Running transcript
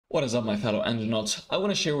What is up, my fellow astronauts? I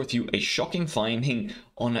want to share with you a shocking finding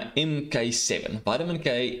on MK-7, vitamin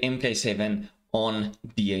K, MK-7 on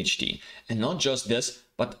DHT. And not just this,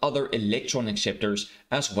 but other electron acceptors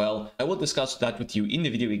as well. I will discuss that with you in the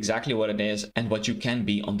video, exactly what it is and what you can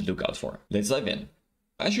be on the lookout for. Let's dive in.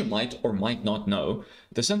 As you might or might not know,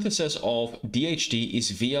 the synthesis of DHT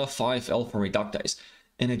is via 5-alpha reductase,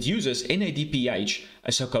 and it uses NADPH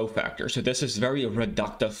as a cofactor. So this is a very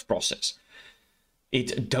reductive process.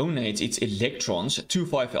 It donates its electrons to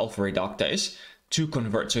 5-alpha reductase to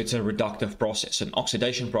convert. So it's a reductive process. An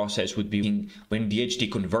oxidation process would be when DHT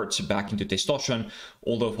converts back into testosterone,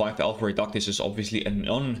 although 5-alpha reductase is obviously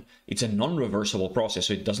it's a non-reversible process,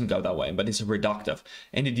 so it doesn't go that way, but it's a reductive,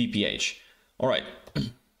 NADPH. All right.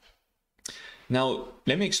 Now,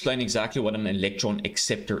 let me explain exactly what an electron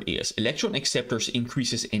acceptor is. Electron acceptors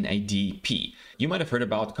increases NADP. You might have heard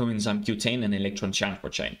about coenzyme Q10 and electron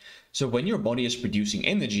transport chain. So when your body is producing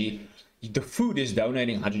energy, the food is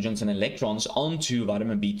donating hydrogens and electrons onto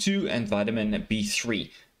vitamin B2 and vitamin B3.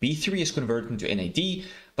 B3 is converted into NAD,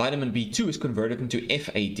 vitamin B2 is converted into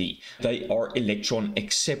FAD. They are electron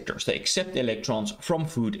acceptors. They accept electrons from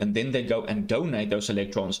food and then they go and donate those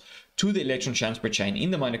electrons to the electron transport chain in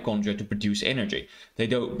the mitochondria to produce energy. They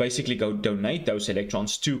basically go donate those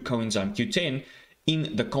electrons to coenzyme Q10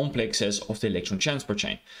 in the complexes of the electron transport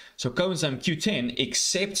chain. So coenzyme Q10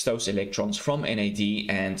 accepts those electrons from NAD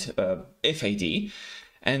and FAD,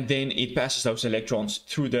 and then it passes those electrons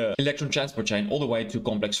through the electron transport chain all the way to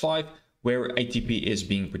complex 5, where ATP is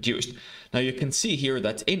being produced. Now you can see here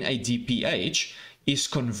that NADPH is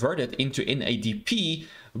converted into NADP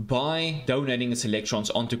by donating its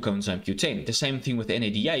electrons onto coenzyme Q10. The same thing with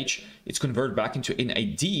NADH, it's converted back into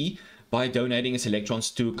NAD by donating its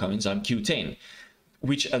electrons to coenzyme Q10,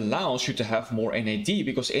 which allows you to have more NAD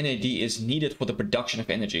because NAD is needed for the production of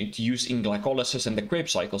energy to use in glycolysis and the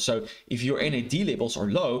Krebs cycle. So if your NAD levels are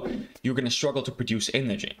low, you're going to struggle to produce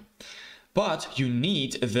energy. But you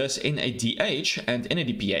need this NADH and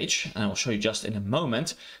NADPH, and I'll show you just in a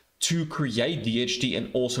moment, to create DHT and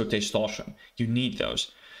also testosterone. You need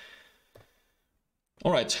those.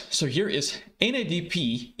 All right, so here is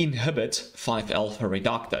NADP inhibits 5-alpha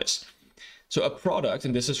reductase. So a product,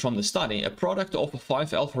 and this is from the study, a product of a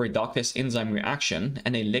 5-alpha reductase enzyme reaction,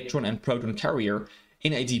 an electron and proton carrier,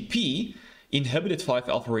 NADP, inhibited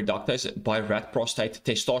 5-alpha reductase by rat prostate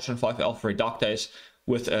testosterone 5-alpha reductase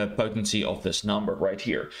with a potency of this number right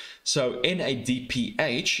here. So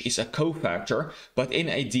NADPH is a cofactor, but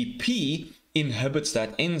NADP inhibits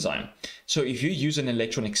that enzyme. So if you use an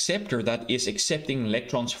electron acceptor that is accepting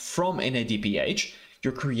electrons from NADPH,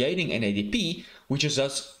 you're creating NADP, which is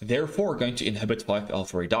thus therefore going to inhibit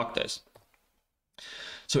 5-alpha reductase.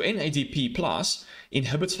 So NADP plus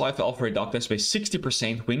inhibits 5-alpha reductase by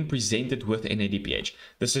 60% when presented with NADPH.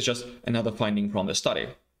 This is just another finding from the study.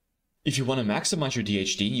 If you want to maximize your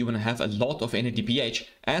DHT, you want to have a lot of NADPH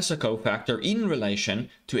as a cofactor in relation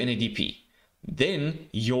to NADP. Then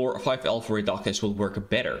your 5-alpha reductase will work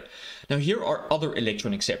better. Now here are other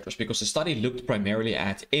electron acceptors because the study looked primarily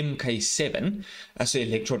at MK-7 as an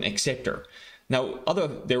electron acceptor. Now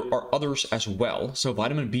there are others as well. So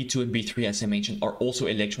vitamin B2 and B3, as I mentioned, are also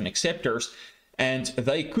electron acceptors. And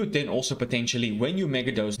they could then also potentially, when you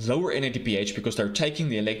megadose, lower NADPH because they're taking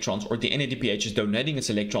the electrons, or the NADPH is donating its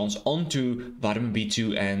electrons onto vitamin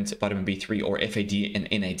B2 and vitamin B3 or FAD and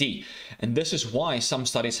NAD. And this is why some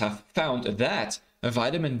studies have found that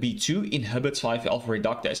vitamin B2 inhibits 5-alpha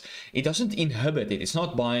reductase. It doesn't inhibit it. It's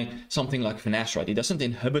not by something like finasteride. It doesn't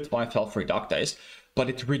inhibit 5-alpha reductase, but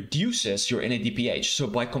it reduces your NADPH. So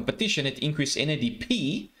by competition, it increases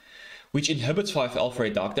NADP, which inhibits 5-alpha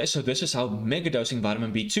reductase. So this is how megadosing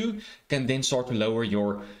vitamin B2 can then start to lower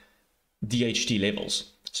your DHT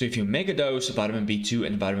levels. So if you megadose vitamin B2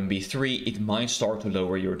 and vitamin B3, it might start to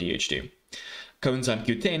lower your DHT. Coenzyme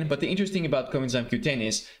Q10, but the interesting about coenzyme Q10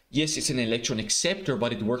 is, yes, it's an electron acceptor,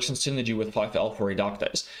 but it works in synergy with 5-alpha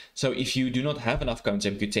reductase. So if you do not have enough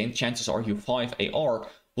coenzyme Q10, chances are your 5-AR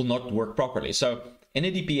will not work properly. So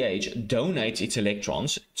NADPH donates its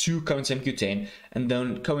electrons to coenzyme Q10, and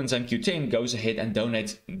then coenzyme Q10 goes ahead and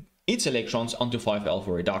donates its electrons onto 5-alpha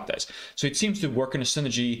reductase. So it seems to work in a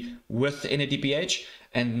synergy with NADPH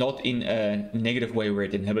and not in a negative way where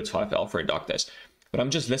it inhibits 5-alpha reductase. But I'm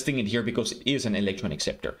just listing it here because it is an electron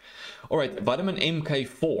acceptor. All right, vitamin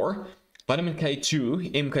MK4. Vitamin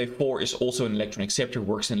K2, MK4 is also an electron acceptor,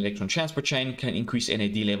 works in electron transport chain, can increase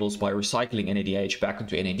NAD levels by recycling NADH back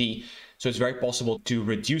into NAD. So it's very possible to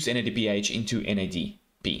reduce NADPH into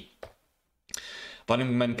NADP.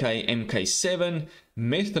 Vitamin K, MK7,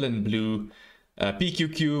 methylene blue,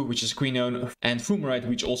 PQQ, which is quinone, and fumarate,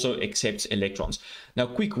 which also accepts electrons. Now,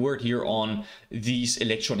 quick word here on these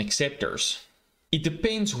electron acceptors. It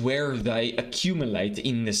depends where they accumulate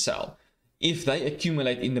in the cell. If they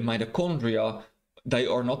accumulate in the mitochondria, they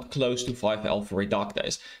are not close to 5-alpha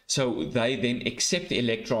reductase. So they then accept the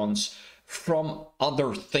electrons from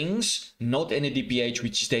other things, not NADPH,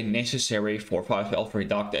 which is then necessary for 5-alpha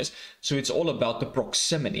reductase. So it's all about the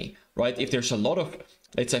proximity, right? If there's a lot of,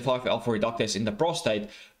 let's say, 5-alpha reductase in the prostate,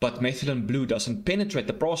 but methylene blue doesn't penetrate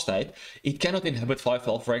the prostate, it cannot inhibit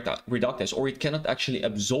 5-alpha reductase, or it cannot actually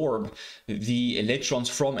absorb the electrons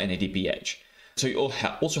from NADPH. So you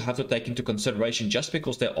also have to take into consideration, just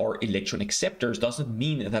because there are electron acceptors doesn't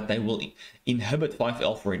mean that they will inhibit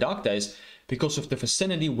 5-alpha reductase, because of the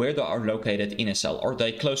vicinity where they are located in a cell. Are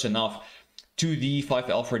they close enough to the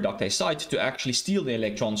 5-alpha reductase site to actually steal the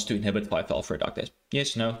electrons to inhibit 5-alpha reductase?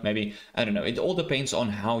 Yes, no, maybe, I don't know. It all depends on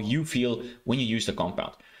how you feel when you use the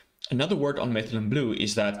compound. Another word on methylene blue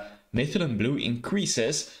is that methylene blue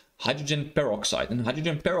increases hydrogen peroxide, and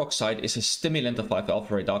hydrogen peroxide is a stimulant of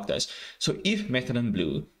 5-alpha reductase. So if methylene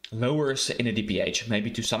blue lowers NADPH,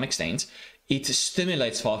 maybe to some extent, it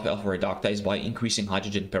stimulates 5-alpha reductase by increasing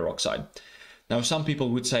hydrogen peroxide. Now, some people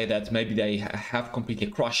would say that maybe they have completely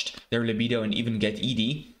crushed their libido and even get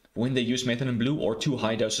ED when they use methylene blue, or too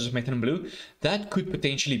high doses of methylene blue. That could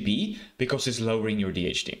potentially be because it's lowering your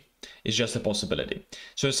DHT. It's just a possibility.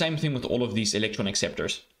 So the same thing with all of these electron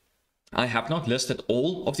acceptors. I have not listed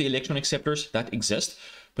all of the electron acceptors that exist,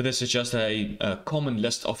 but this is just a common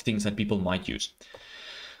list of things that people might use.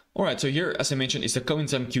 All right, so here, as I mentioned, is the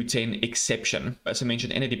Coenzyme Q10 exception. As I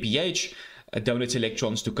mentioned, NADPH donates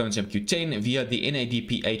electrons to Coenzyme Q10 via the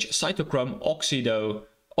NADPH cytochrome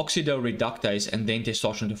oxidoreductase and then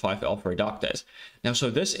testosterone to 5-alpha reductase. Now, so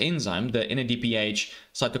this enzyme, the NADPH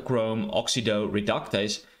cytochrome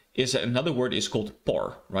oxidoreductase, is another word is called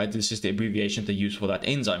POR, right? This is the abbreviation they use for that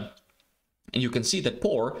enzyme. And you can see that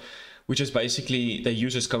POR, which is basically, they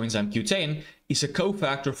uses Coenzyme Q10, is a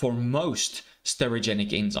cofactor for most steroigenic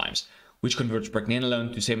enzymes, which converts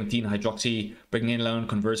pregnenolone to 17-hydroxypregnenolone,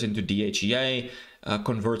 converts into DHEA,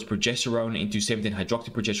 converts progesterone into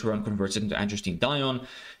 17-hydroxyprogesterone, converts it into androstenedione,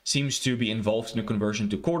 seems to be involved in the conversion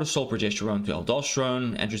to cortisol, progesterone to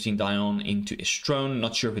aldosterone, androstenedione into estrone.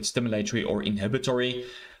 Not sure if it's stimulatory or inhibitory,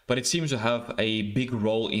 but it seems to have a big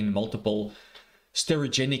role in multiple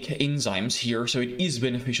steroigenic enzymes here, so it is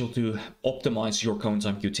beneficial to optimize your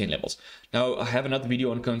Coenzyme Q10 levels. Now, I have another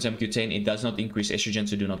video on Coenzyme Q10. It does not increase estrogen,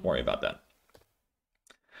 so do not worry about that.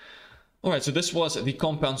 All right, so this was the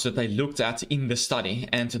compounds that I looked at in the study,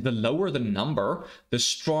 and the lower the number, the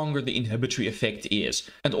stronger the inhibitory effect is.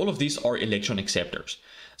 And all of these are electron acceptors.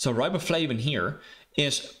 So riboflavin here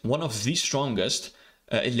is one of the strongest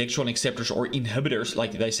electron acceptors or inhibitors,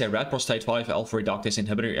 like they say, rat prostate 5-alpha reductase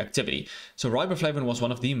inhibitor activity. So riboflavin was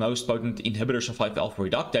one of the most potent inhibitors of 5-alpha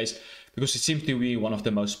reductase because it seems to be one of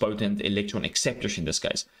the most potent electron acceptors in this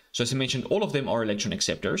case. So as I mentioned, all of them are electron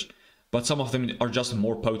acceptors, but some of them are just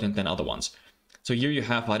more potent than other ones. So here you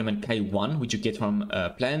have vitamin K1, which you get from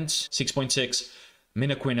plants, 6.6,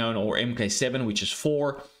 menaquinone or MK-7, which is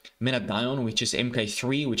 4, menadione, which is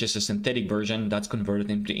MK3, which is a synthetic version that's converted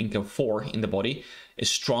into MK4 in the body, is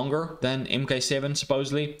stronger than MK7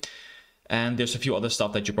 supposedly. And there's a few other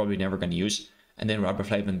stuff that you're probably never going to use, and then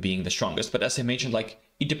riboflavin being the strongest. But as I mentioned, like,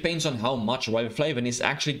 it depends on how much riboflavin is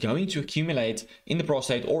actually going to accumulate in the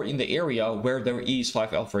prostate or in the area where there is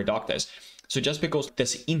 5-alpha reductase. So just because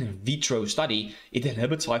this in vitro study, it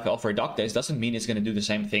inhibits 5-alpha reductase, doesn't mean it's going to do the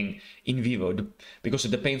same thing in vivo, because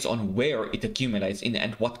it depends on where it accumulates in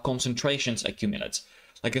and what concentrations accumulates.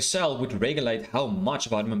 Like a cell would regulate how much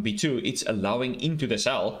vitamin B2 it's allowing into the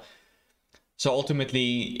cell. So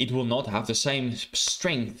ultimately, it will not have the same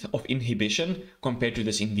strength of inhibition compared to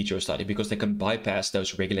this in vitro study, because they can bypass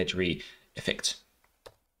those regulatory effects.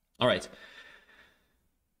 All right.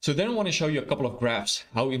 So then I want to show you a couple of graphs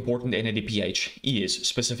how important NADPH is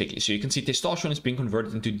specifically. So you can see testosterone is being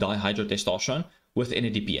converted into dihydrotestosterone with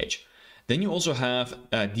NADPH. Then you also have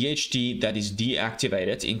DHT that is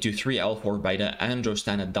deactivated into 3-alpha or beta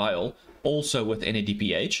androstenedione, also with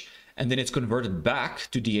NADPH. And then it's converted back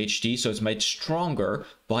to DHT, so it's made stronger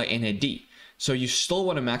by NAD. So you still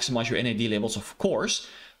want to maximize your NAD levels, of course,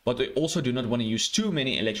 but you also do not want to use too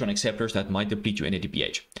many electron acceptors that might deplete your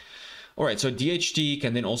NADPH. All right, so DHT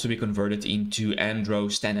can then also be converted into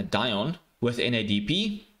androstenedione with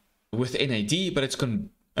NADP, with NAD, but it's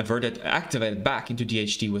activated back into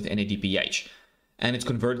DHT with NADPH. And it's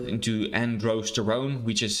converted into androsterone,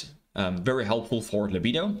 which is very helpful for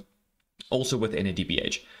libido, also with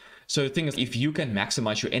NADPH. So the thing is, if you can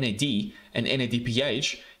maximize your NAD and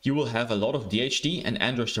NADPH, you will have a lot of DHT and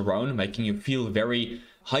androsterone, making you feel very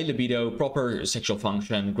high libido, proper sexual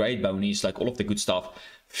function, great bonies, like all of the good stuff,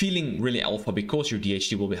 feeling really alpha because your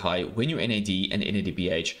DHT will be high when your NAD and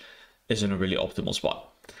NADPH is in a really optimal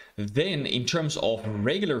spot. Then in terms of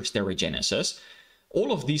regular steroidogenesis,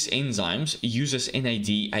 all of these enzymes uses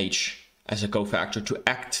NADH as a cofactor to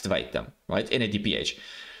activate them, right? NADPH.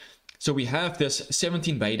 So we have this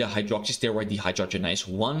 17 beta hydroxysteroid dehydrogenase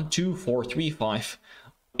 1, 2, 4, 3, 5.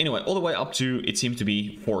 Anyway, all the way up to, it seemed to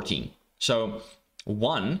be 14. So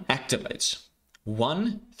 1 activates.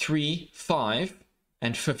 1, 3, 5,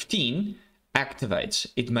 and 15 activates.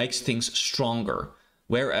 It makes things stronger.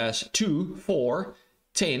 Whereas 2, 4,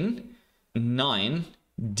 10, 9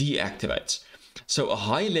 deactivates. So a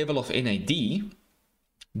high level of NAD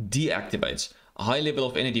deactivates. A high level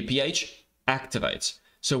of NADPH activates.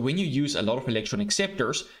 So when you use a lot of electron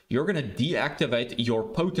acceptors, you're going to deactivate your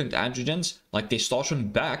potent androgens like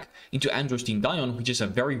testosterone back into androstenedione, which is a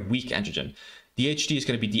very weak androgen. DHT is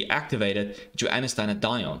going to be deactivated to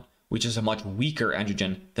anestanedione, which is a much weaker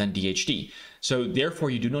androgen than DHT. So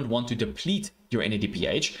therefore, you do not want to deplete your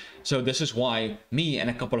NADPH. So this is why me and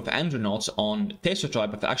a couple of andronauts on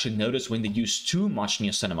TestoTribe have actually noticed when they use too much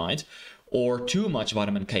niacinamide or too much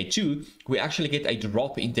vitamin K2, we actually get a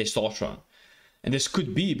drop in testosterone. And this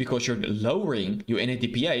could be because you're lowering your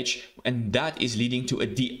NADPH, and that is leading to a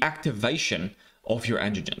deactivation of your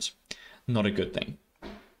androgens. Not a good thing.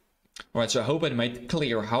 All right, so I hope I made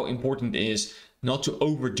clear how important it is not to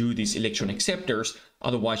overdo these electron acceptors,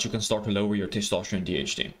 otherwise you can start to lower your testosterone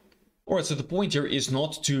DHT. All right, so the point here is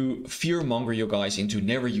not to fearmonger you guys into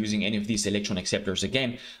never using any of these electron acceptors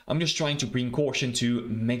again. I'm just trying to bring caution to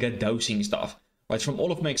megadosing stuff. Right, from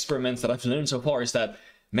all of my experiments that I've learned so far is that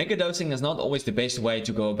megadosing is not always the best way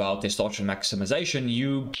to go about testosterone maximization.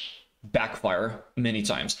 You backfire many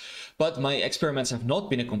times. But my experiments have not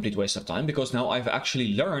been a complete waste of time, because now I've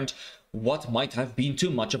actually learned what might have been too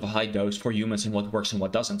much of a high dose for humans and what works and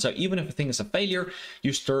what doesn't. So even if a thing is a failure,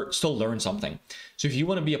 you still learn something. So if you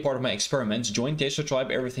want to be a part of my experiments, join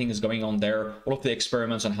TestoTribe. Everything is going on there. All of the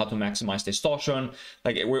experiments on how to maximize testosterone,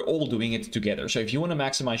 like we're all doing it together. So if you want to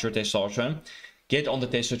maximize your testosterone, get on the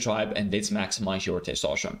TestoTribe and let's maximize your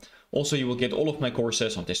testosterone. Also, you will get all of my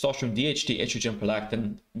courses on testosterone, DHT, estrogen,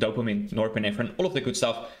 prolactin, dopamine, norepinephrine, all of the good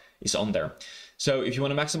stuff is on there. So if you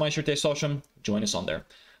want to maximize your testosterone, join us on there.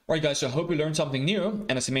 All right, guys, so I hope you learned something new.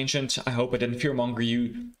 And as I mentioned, I hope I didn't fearmonger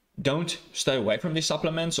you. Don't stay away from these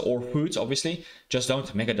supplements or foods, obviously. Just don't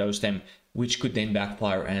megadose them, which could then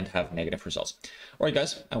backfire and have negative results. All right,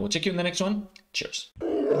 guys, I will check you in the next one. Cheers.